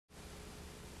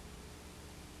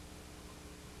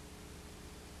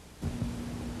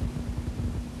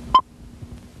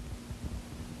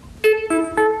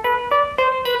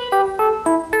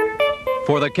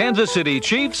For the Kansas City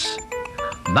Chiefs,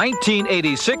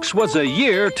 1986 was a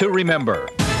year to remember.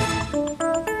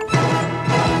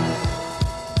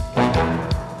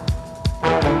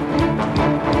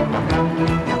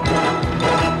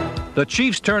 The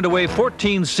Chiefs turned away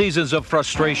 14 seasons of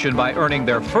frustration by earning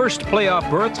their first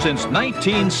playoff berth since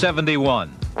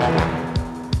 1971.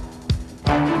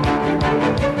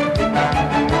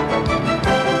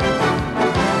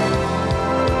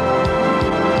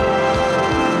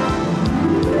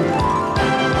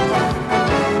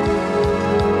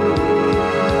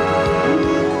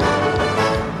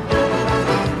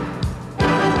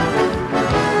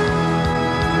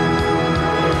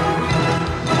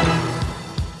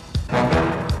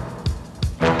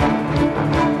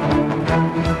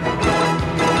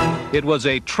 It was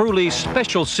a truly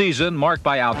special season marked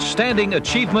by outstanding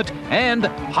achievement and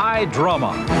high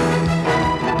drama.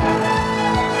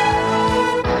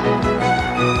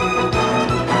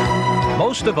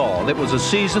 Most of all, it was a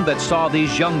season that saw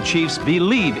these young Chiefs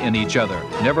believe in each other,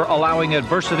 never allowing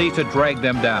adversity to drag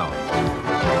them down.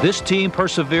 This team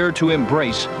persevered to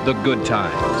embrace the good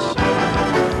times.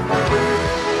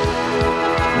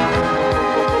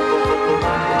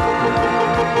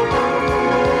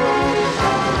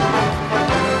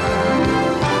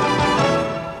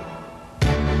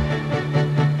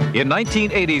 In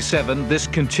 1987, this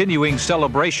continuing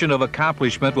celebration of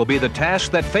accomplishment will be the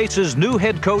task that faces new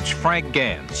head coach Frank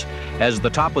Gans. As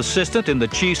the top assistant in the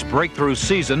Chiefs' breakthrough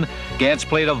season, Gans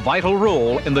played a vital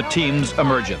role in the team's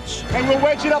emergence. And we'll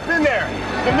wedge it up in there.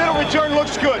 The middle return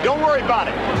looks good. Don't worry about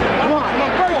it. Come on,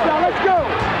 first down, let's go.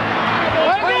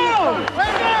 Let's go.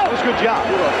 That was a good job.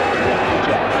 Good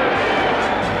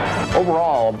job.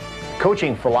 Overall,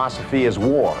 coaching philosophy is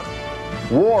war.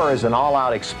 War is an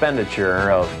all-out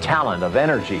expenditure of talent, of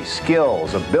energy,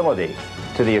 skills, ability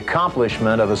to the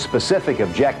accomplishment of a specific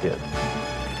objective.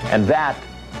 And that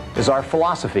is our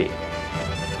philosophy.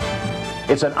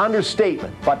 It's an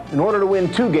understatement, but in order to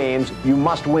win 2 games, you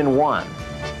must win 1.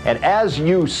 And as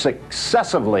you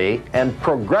successively and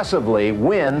progressively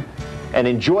win and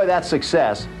enjoy that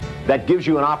success, that gives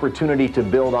you an opportunity to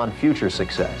build on future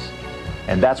success.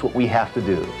 And that's what we have to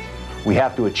do. We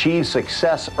have to achieve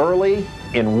success early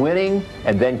in winning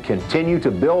and then continue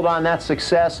to build on that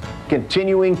success,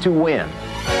 continuing to win.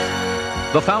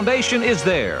 The foundation is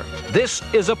there. This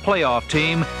is a playoff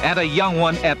team, and a young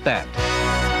one at that.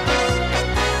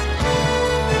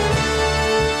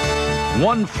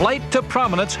 One flight to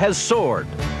prominence has soared.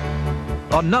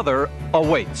 Another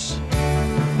awaits.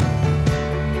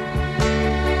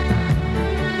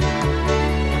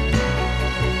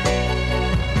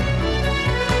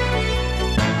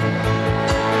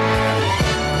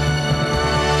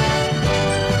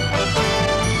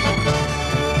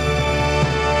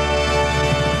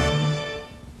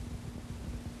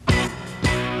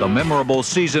 The memorable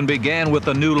season began with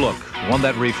a new look, one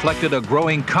that reflected a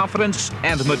growing confidence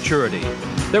and maturity.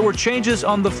 There were changes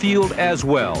on the field as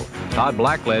well. Todd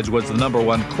Blackledge was the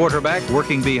 #1 quarterback,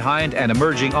 working behind an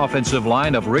emerging offensive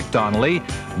line of Rick Donnelly,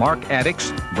 Mark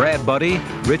Addix, Brad Buddy,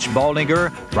 Rich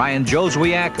Baldinger, Ryan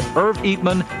Joswiak, Irv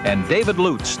Eatman, and David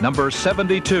Lutz, number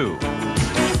 72.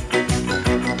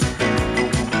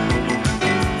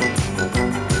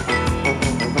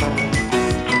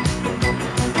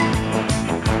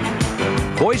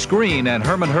 Boyce Green and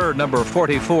Herman Hurd, number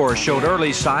 44, showed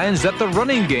early signs that the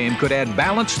running game could add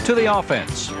balance to the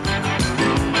offense.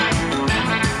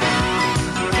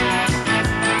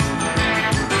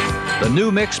 The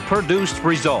new mix produced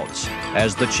results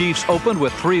as the Chiefs opened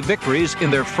with 3 victories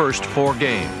in their first 4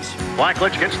 games.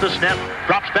 Blackledge gets the snap,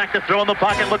 drops back to throw in the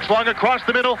pocket, looks long across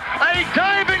the middle. A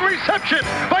diving reception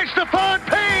by Stephon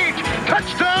Page.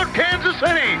 Touchdown, Kansas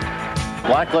City.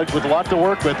 Blackledge with a lot to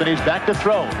work with, and he's back to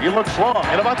throw. He looks long,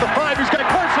 and about the 5, he's got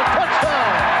Carson,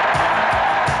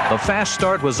 touchdown! The fast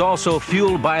start was also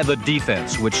fueled by the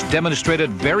defense, which demonstrated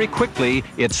very quickly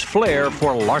its flair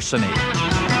for larceny.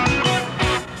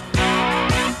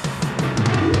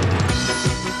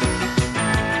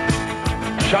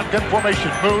 Shotgun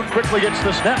formation, Moon quickly gets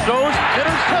the snap, goes,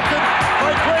 intercepted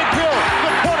by Greg Hill. The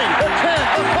 20, the 10,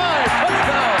 the 5,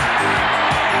 touchdown!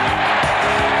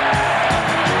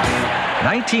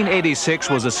 1986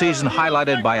 was a season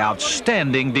highlighted by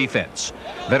outstanding defense.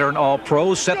 Veteran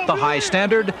All-Pros set the high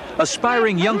standard.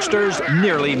 Aspiring youngsters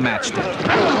nearly matched it.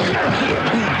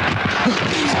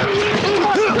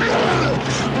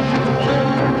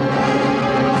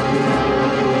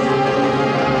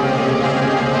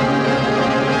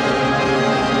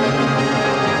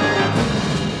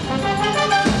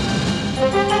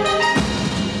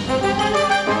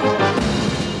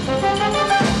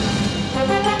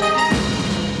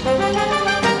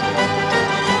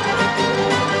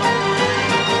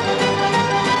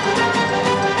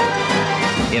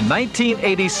 In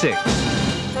 1986,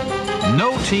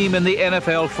 no team in the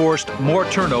NFL forced more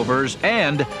turnovers,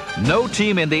 and no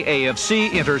team in the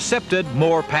AFC intercepted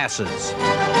more passes.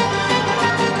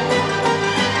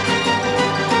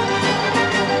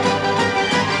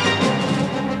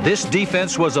 This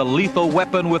defense was a lethal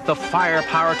weapon with the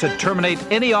firepower to terminate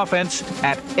any offense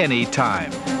at any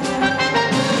time.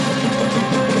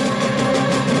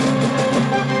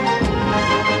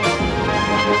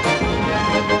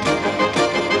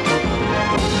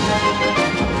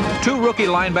 Two rookie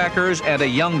linebackers and a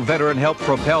young veteran helped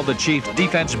propel the Chiefs'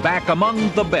 defense back among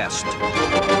the best.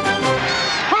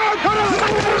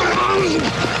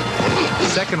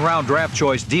 Second-round draft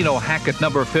choice Dino Hackett,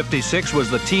 number 56, was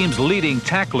the team's leading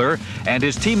tackler, and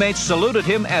his teammates saluted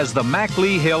him as the Mac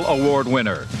Lee Hill Award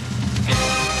winner.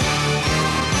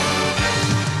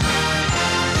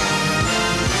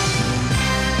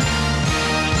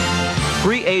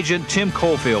 Free agent Tim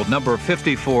Cofield, number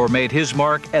 54, made his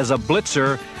mark as a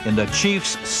blitzer in the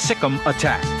Chiefs' Sikkim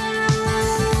attack.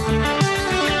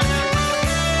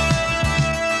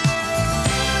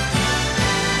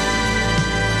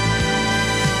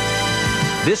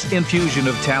 This infusion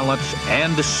of talent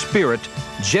and spirit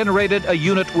generated a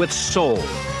unit with soul,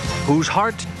 whose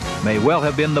heart may well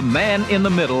have been the man in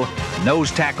the middle, nose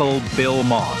tackle Bill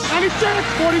Moss. 96,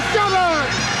 47,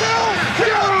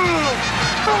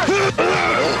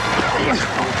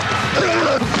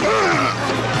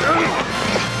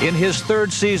 In his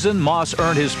third season, Moss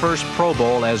earned his first Pro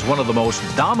Bowl as one of the most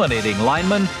dominating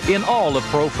linemen in all of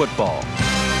pro football.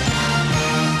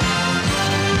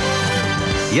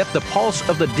 Yet the pulse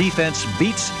of the defense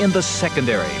beats in the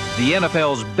secondary, the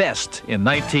NFL's best in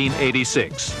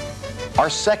 1986. Our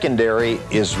secondary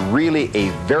is really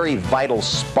a very vital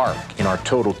spark in our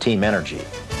total team energy.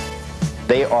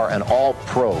 They are an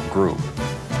all-pro group.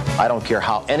 I don't care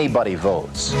how anybody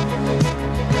votes.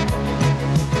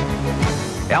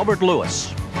 Albert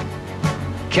Lewis,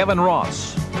 Kevin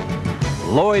Ross,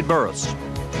 Lloyd Burris,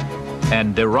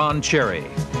 and Deron Cherry.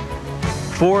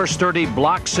 4 sturdy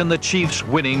blocks in the Chiefs'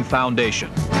 winning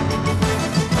foundation.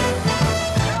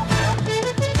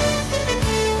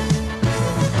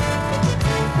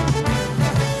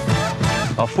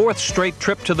 A 4th straight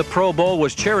trip to the Pro Bowl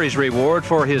was Cherry's reward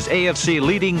for his AFC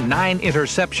leading 9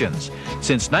 interceptions.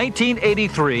 Since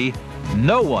 1983,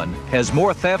 no one has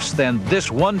more thefts than this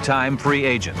one-time free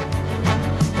agent.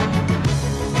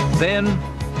 Then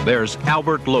there's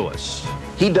Albert Lewis.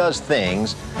 He does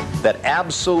things that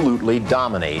absolutely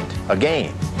dominate a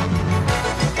game.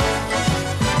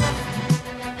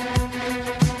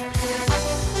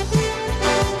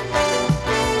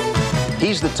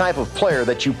 He's the type of player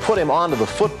that you put him onto the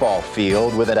football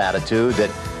field with an attitude that,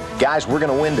 guys, we're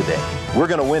going to win today. We're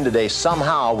going to win today.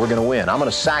 Somehow we're going to win. I'm going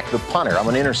to sack the punter. I'm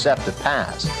going to intercept the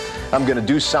pass. I'm going to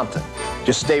do something.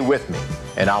 Just stay with me,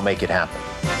 and I'll make it happen.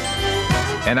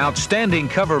 An outstanding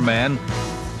cover man,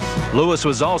 Lewis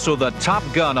was also the top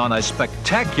gun on a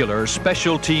spectacular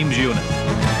special teams unit.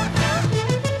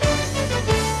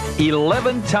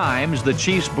 11 times the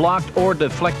Chiefs blocked or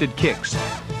deflected kicks.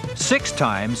 6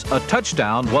 times a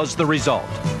touchdown was the result.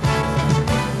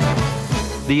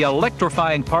 The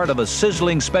electrifying part of a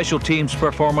sizzling special teams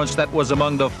performance that was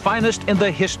among the finest in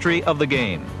the history of the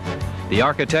game. The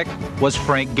architect was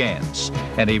Frank Gans,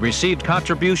 and he received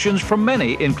contributions from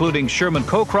many, including Sherman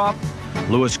Cockcroft,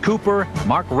 Lewis Cooper,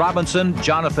 Mark Robinson,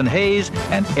 Jonathan Hayes,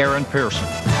 and Aaron Pearson.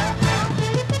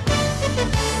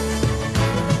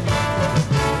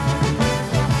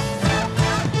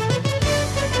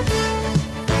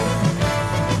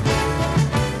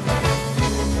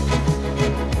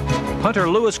 Hunter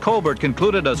Lewis Colbert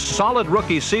concluded a solid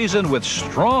rookie season with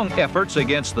strong efforts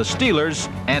against the Steelers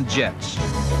and Jets.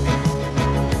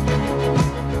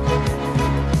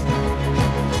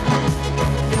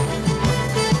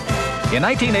 In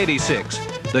 1986,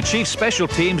 the Chiefs' special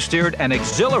teams steered an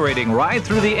exhilarating ride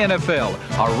through the NFL,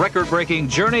 a record-breaking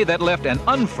journey that left an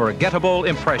unforgettable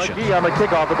impression. McGee on the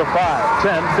kickoff at the 5,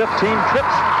 10, 15,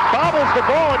 trips, bobbles the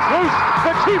ball, it's loose.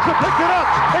 The Chiefs have picked it up.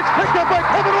 It's picked up by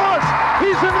Kevin Ross.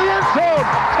 He's in the end zone.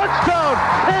 Touchdown,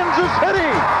 Kansas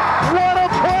City. What a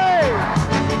play!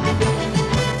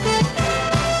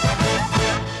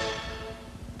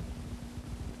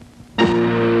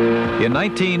 In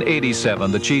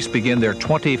 1987, the Chiefs begin their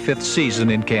 25th season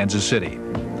in Kansas City,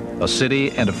 a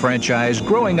city and a franchise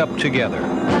growing up together.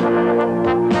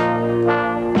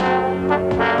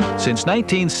 Since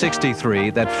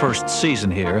 1963, that first season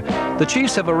here, the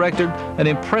Chiefs have erected an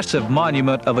impressive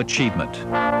monument of achievement.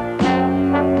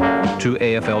 2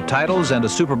 AFL titles and a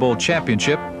Super Bowl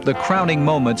championship, the crowning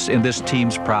moments in this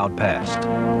team's proud past.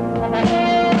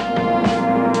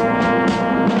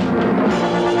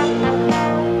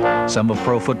 Some of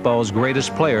pro football's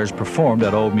greatest players performed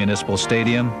at Old Municipal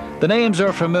Stadium. The names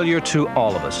are familiar to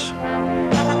all of us.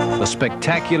 The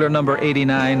spectacular number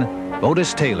 89,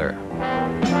 Otis Taylor,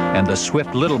 and the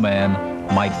swift little man,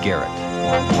 Mike Garrett.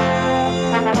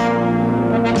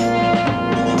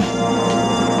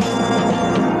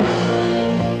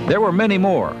 There were many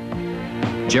more.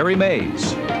 Jerry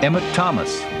Mays, Emmett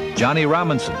Thomas, Johnny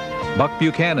Robinson, Buck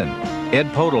Buchanan, Ed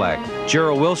Podolak,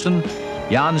 Gerald Wilson,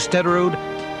 Jan Stederud,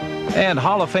 and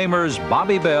Hall of Famers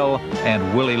Bobby Bell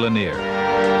and Willie Lanier.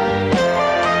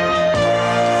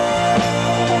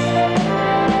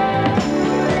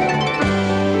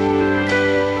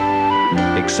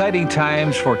 Exciting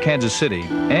times for Kansas City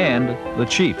and the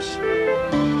Chiefs.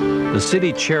 The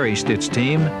city cherished its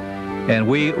team, and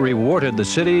we rewarded the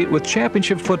city with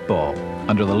championship football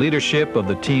under the leadership of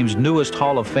the team's newest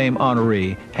Hall of Fame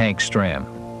honoree, Hank Stram.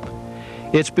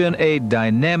 It's been a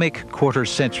dynamic quarter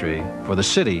century for the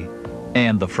city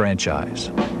and the franchise.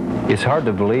 It's hard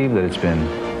to believe that it's been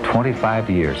 25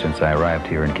 years since I arrived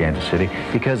here in Kansas City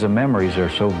because the memories are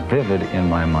so vivid in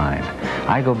my mind.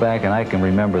 I go back and I can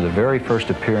remember the very first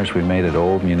appearance we made at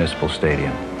Old Municipal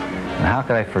Stadium. And how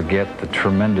could I forget the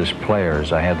tremendous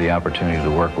players I had the opportunity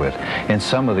to work with and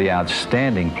some of the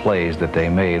outstanding plays that they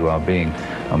made while being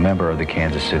a member of the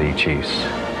Kansas City Chiefs.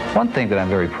 One thing that I'm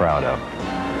very proud of,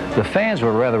 the fans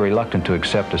were rather reluctant to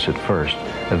accept us at first.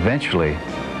 Eventually,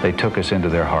 they took us into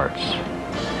their hearts.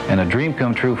 And a dream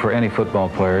come true for any football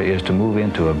player is to move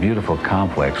into a beautiful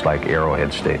complex like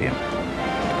Arrowhead Stadium.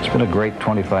 It's been a great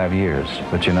 25 years,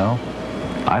 but you know,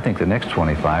 I think the next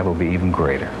 25 will be even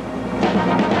greater.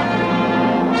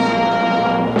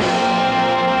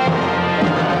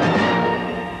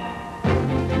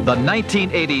 The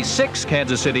 1986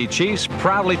 Kansas City Chiefs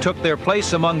proudly took their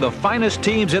place among the finest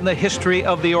teams in the history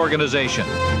of the organization.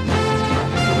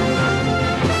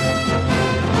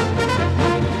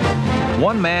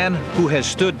 One man who has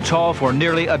stood tall for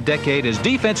nearly a decade is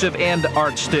defensive end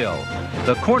Art Still.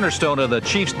 The cornerstone of the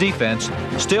Chiefs' defense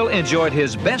still enjoyed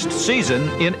his best season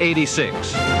in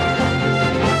 '86.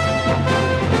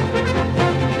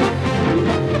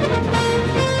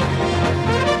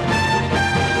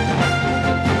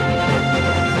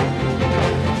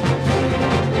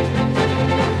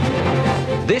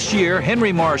 This year,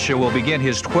 Henry Marshall will begin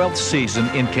his 12th season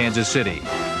in Kansas City.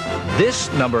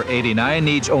 This number 89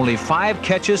 needs only 5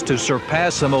 catches to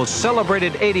surpass the most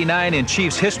celebrated 89 in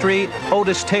Chiefs history,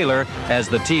 Otis Taylor, as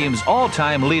the team's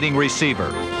all-time leading receiver.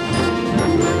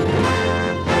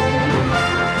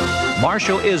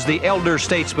 Marshall is the elder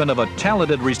statesman of a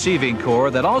talented receiving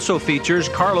corps that also features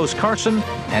Carlos Carson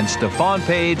and Stephon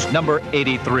Page, number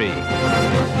 83.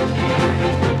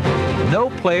 No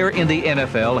player in the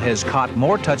NFL has caught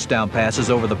more touchdown passes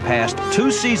over the past 2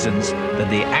 seasons than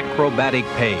the acrobatic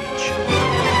Page.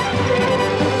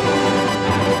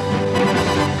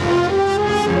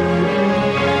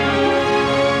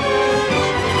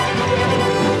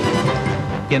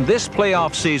 In this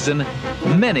playoff season,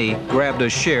 many grabbed a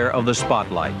share of the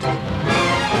spotlight.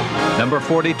 Number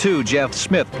 42, Jeff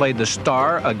Smith, played the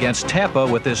star against Tampa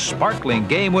with his sparkling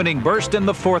game-winning burst in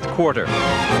the 4th quarter.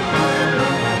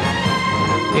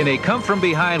 In a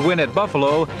come-from-behind win at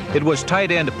Buffalo, it was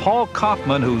tight end Paul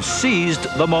Kaufman who seized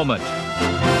the moment.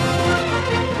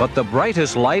 But the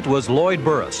brightest light was Lloyd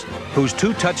Burris, whose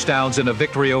 2 touchdowns in a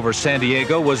victory over San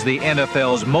Diego was the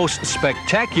NFL's most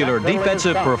spectacular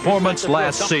defensive performance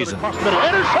last season.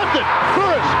 Intercepted.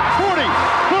 Burris, 40,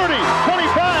 30,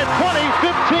 25, 20,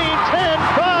 15, 10,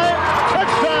 5,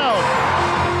 touchdown.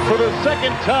 For the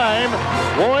second time,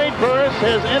 Lloyd Burris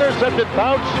has intercepted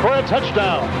Bouts for a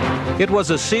touchdown. It was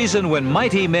a season when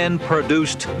mighty men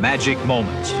produced magic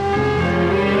moments.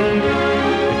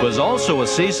 It was also a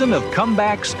season of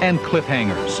comebacks and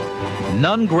cliffhangers.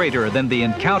 None greater than the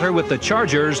encounter with the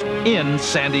Chargers in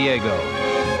San Diego.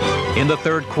 In the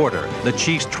 3rd quarter, the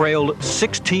Chiefs trailed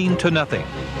 16-0.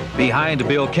 Behind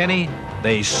Bill Kenny,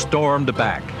 they stormed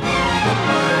back.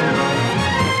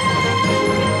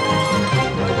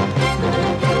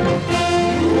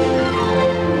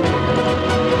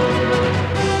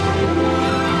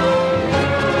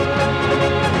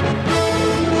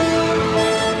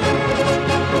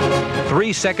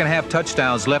 Three second-half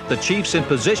touchdowns left the Chiefs in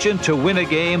position to win a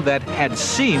game that had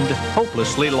seemed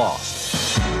hopelessly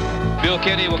lost. Bill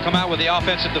Kenny will come out with the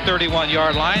offense at the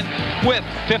 31-yard line with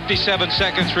 57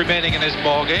 seconds remaining in this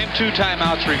ball game, 2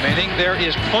 timeouts remaining. There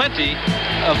is plenty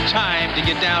of time to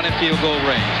get down in field goal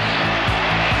range.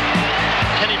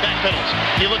 Kenny backpedals.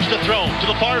 He looks to throw to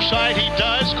the far side. He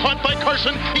does. Caught by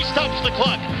Carson. He stops the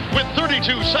clock with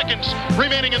 32 seconds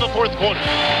remaining in the fourth quarter.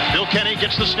 Bill Kenny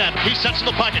gets the snap. He sets in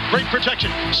the pocket. Great protection.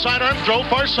 Sidearm throw.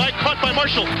 Far side. Caught by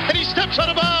Marshall. And he steps out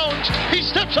of bounds. He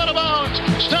steps out of bounds.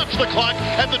 Stops the clock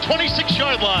at the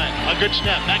 26-yard line. A good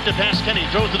snap. Back to pass Kenny.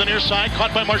 Throws to the near side.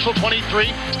 Caught by Marshall.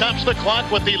 23. Stops the clock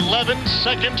with 11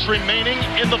 seconds remaining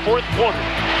in the fourth quarter.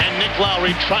 And Nick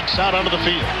Lowry trots out onto the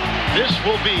field. This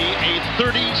will be a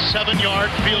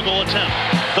 37-yard field goal attempt.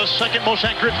 The second most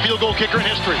accurate field goal kicker in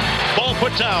history. Ball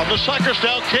put down. The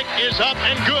soccer-style kick is up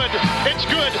and good. It's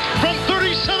good from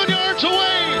 37 yards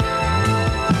away.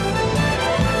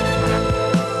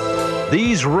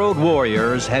 These road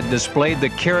warriors had displayed the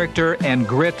character and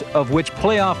grit of which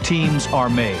playoff teams are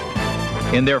made.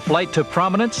 In their flight to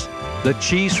prominence, the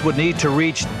Chiefs would need to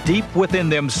reach deep within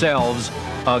themselves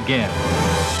again.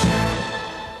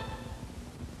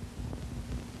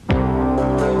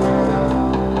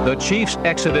 The Chiefs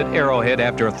exited Arrowhead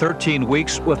after 13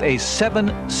 weeks with a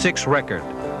 7-6 record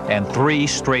and 3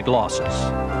 straight losses.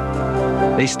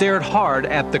 They stared hard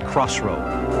at the crossroad.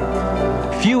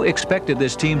 Few expected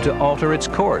this team to alter its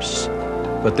course,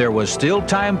 but there was still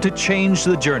time to change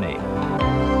the journey.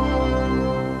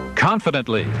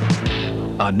 Confidently,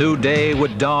 a new day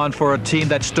would dawn for a team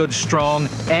that stood strong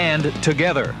and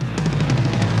together.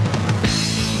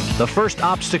 The first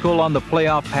obstacle on the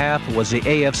playoff path was the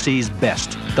AFC's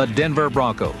best, the Denver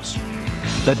Broncos.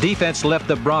 The defense left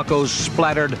the Broncos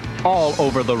splattered all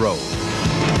over the road.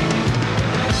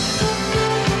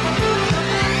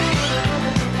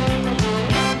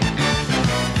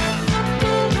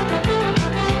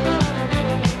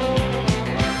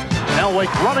 Elway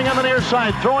running on the near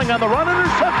side, throwing on the run,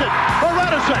 intercepted.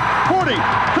 Radisek, 40,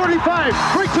 35,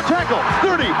 breaks the tackle,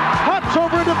 30, hops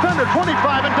over a defender,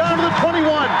 25, and down to the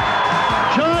 21.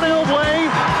 John Elway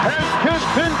has just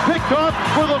been picked off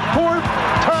for the 4th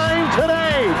time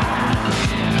today.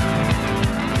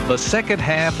 The second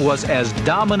half was as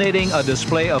dominating a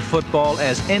display of football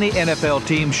as any NFL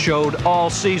team showed all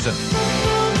season.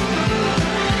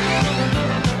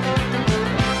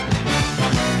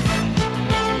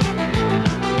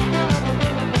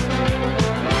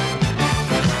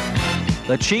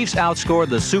 The Chiefs outscored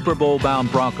the Super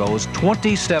Bowl-bound Broncos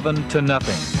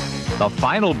 27-0. The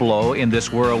final blow in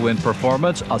this whirlwind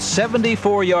performance, a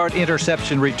 74-yard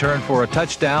interception return for a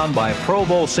touchdown by Pro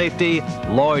Bowl safety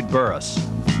Lloyd Burris.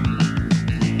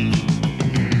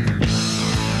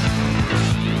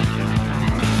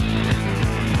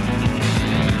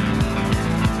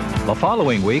 The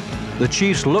following week, the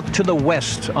Chiefs looked to the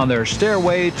west on their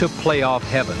stairway to playoff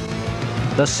heaven.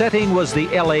 The setting was the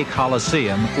LA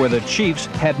Coliseum, where the Chiefs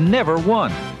had never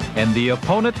won, and the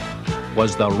opponent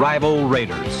was the rival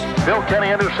Raiders. Bill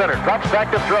Kenny under center, drops back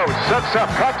to throw, sets up,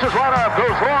 cocks his right arm,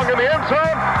 goes long in the end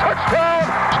zone, touchdown,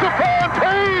 Stephon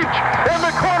Page in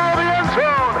the corner of the end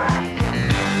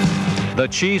zone. The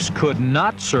Chiefs could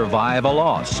not survive a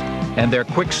loss, and their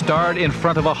quick start in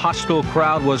front of a hostile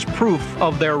crowd was proof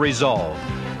of their resolve.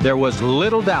 There was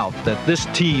little doubt that this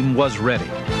team was ready.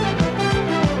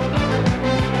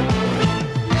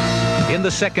 In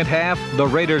the second half, the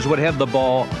Raiders would have the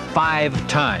ball 5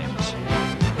 times.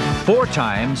 4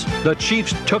 times, the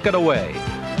Chiefs took it away.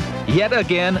 Yet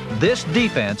again, this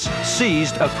defense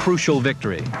seized a crucial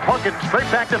victory. Pumpkin straight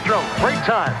back to throw. Great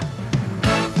time.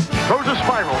 Throws a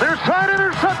spiral. Near side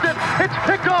intercepted. It's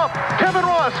picked off. Kevin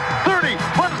Ross, 30,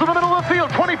 runs to the middle of the field.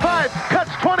 25,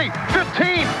 cuts 20,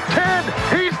 15, 10.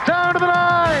 He's down to the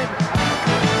 9.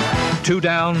 2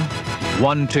 down,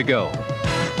 1 to go.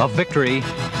 A victory,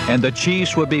 and the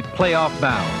Chiefs would be playoff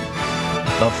bound.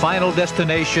 The final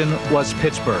destination was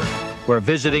Pittsburgh, where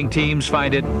visiting teams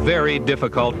find it very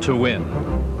difficult to win.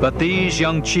 But these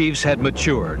young Chiefs had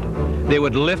matured. They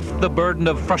would lift the burden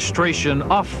of frustration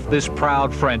off this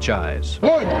proud franchise.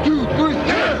 1, 2, 3,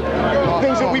 10!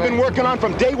 Things that we've been working on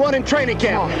from day 1 in training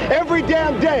camp. Every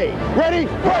damn day. Ready?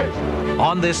 First!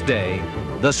 On this day,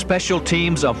 the special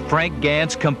teams of Frank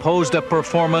Gantz composed a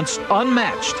performance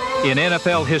unmatched in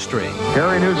NFL history.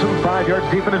 Gary Newsom, 5 yards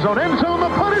deep in his own end zone. The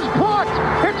punt is blocked.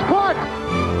 It's blocked.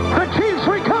 The Chiefs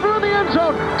recover in the end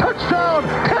zone. Touchdown,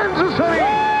 Kansas City.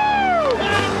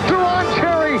 Deron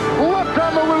Cherry left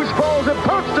on the loose balls. It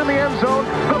pounced in the end zone.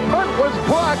 The punt was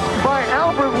blocked by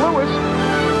Albert Lewis.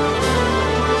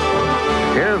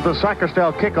 Here's the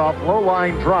soccer-style kickoff,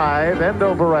 low-line drive, end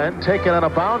over end, taken on a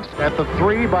bounce at the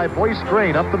 3 by Boyce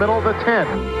Green, up the middle of the 10.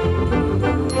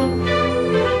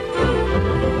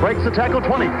 Breaks the tackle,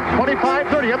 20, 25,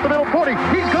 30, up the middle, 40.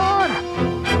 He's gone!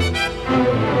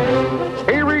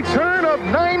 A return of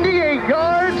 98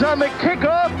 yards on the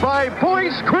kickoff by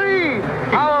Boyce Green.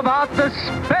 How about the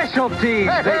Special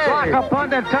teams. They block a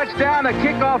punt and touchdown, a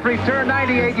kickoff return,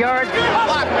 98 yards.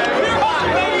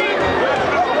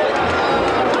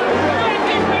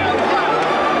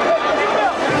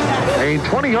 A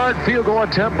 20-yard field goal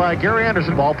attempt by Gary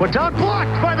Anderson. Ball put down,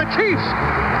 blocked by the Chiefs.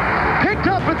 Picked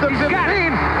up at the 15.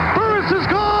 Burris is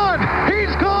gone.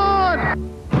 He's gone.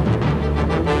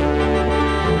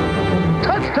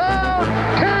 Touchdown,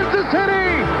 Kansas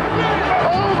City.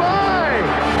 Oh, my.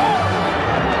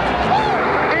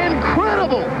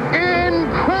 Incredible.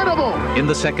 Incredible. In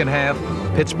the second half,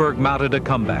 Pittsburgh mounted a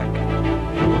comeback.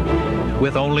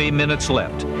 With only minutes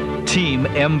left, team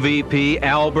MVP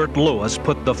Albert Lewis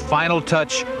put the final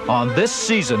touch on this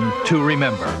season to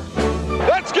remember.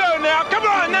 Let's go now. Come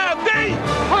on now, D.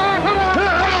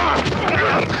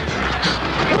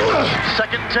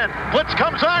 Second 10. Blitz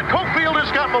comes on. Cofield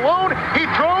has got Malone. He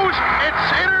throws.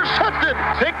 It's intercepted.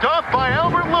 Picked off by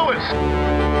Albert Lewis.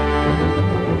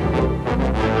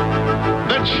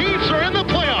 The Chiefs are in the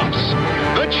playoffs.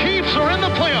 The Chiefs are in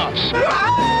the playoffs.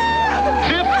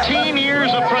 15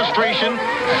 years of frustration,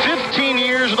 15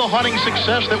 years of the haunting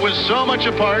success that was so much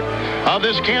a part of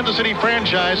this Kansas City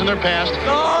franchise in their past.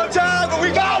 Long time, but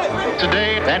we got it.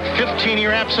 Today, that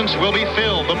 15-year absence will be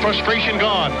filled, the frustration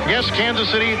gone. Yes, Kansas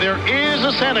City, there is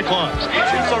a Santa Claus. The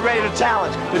Chiefs are ready to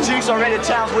challenge. The Chiefs are ready to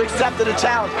challenge. We accepted the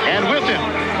challenge. And with him,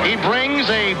 he brings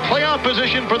a playoff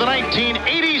position for the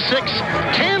 1986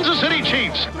 Kansas City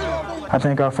Chiefs. I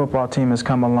think our football team has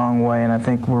come a long way, and I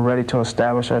think we're ready to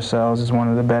establish ourselves as one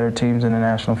of the better teams in the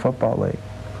National Football League.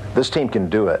 This team can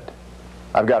do it.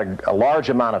 I've got a large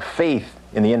amount of faith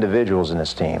in the individuals in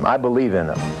this team. I believe in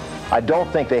them. I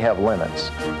don't think they have limits.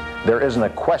 There isn't a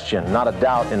question, not a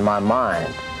doubt in my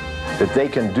mind, that they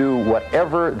can do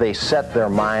whatever they set their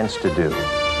minds to do.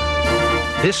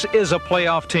 This is a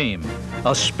playoff team,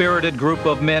 a spirited group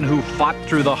of men who fought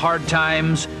through the hard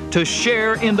times to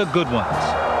share in the good ones.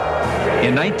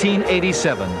 In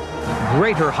 1987,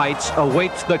 greater heights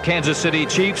await the Kansas City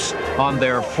Chiefs on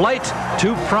their flight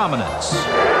to prominence.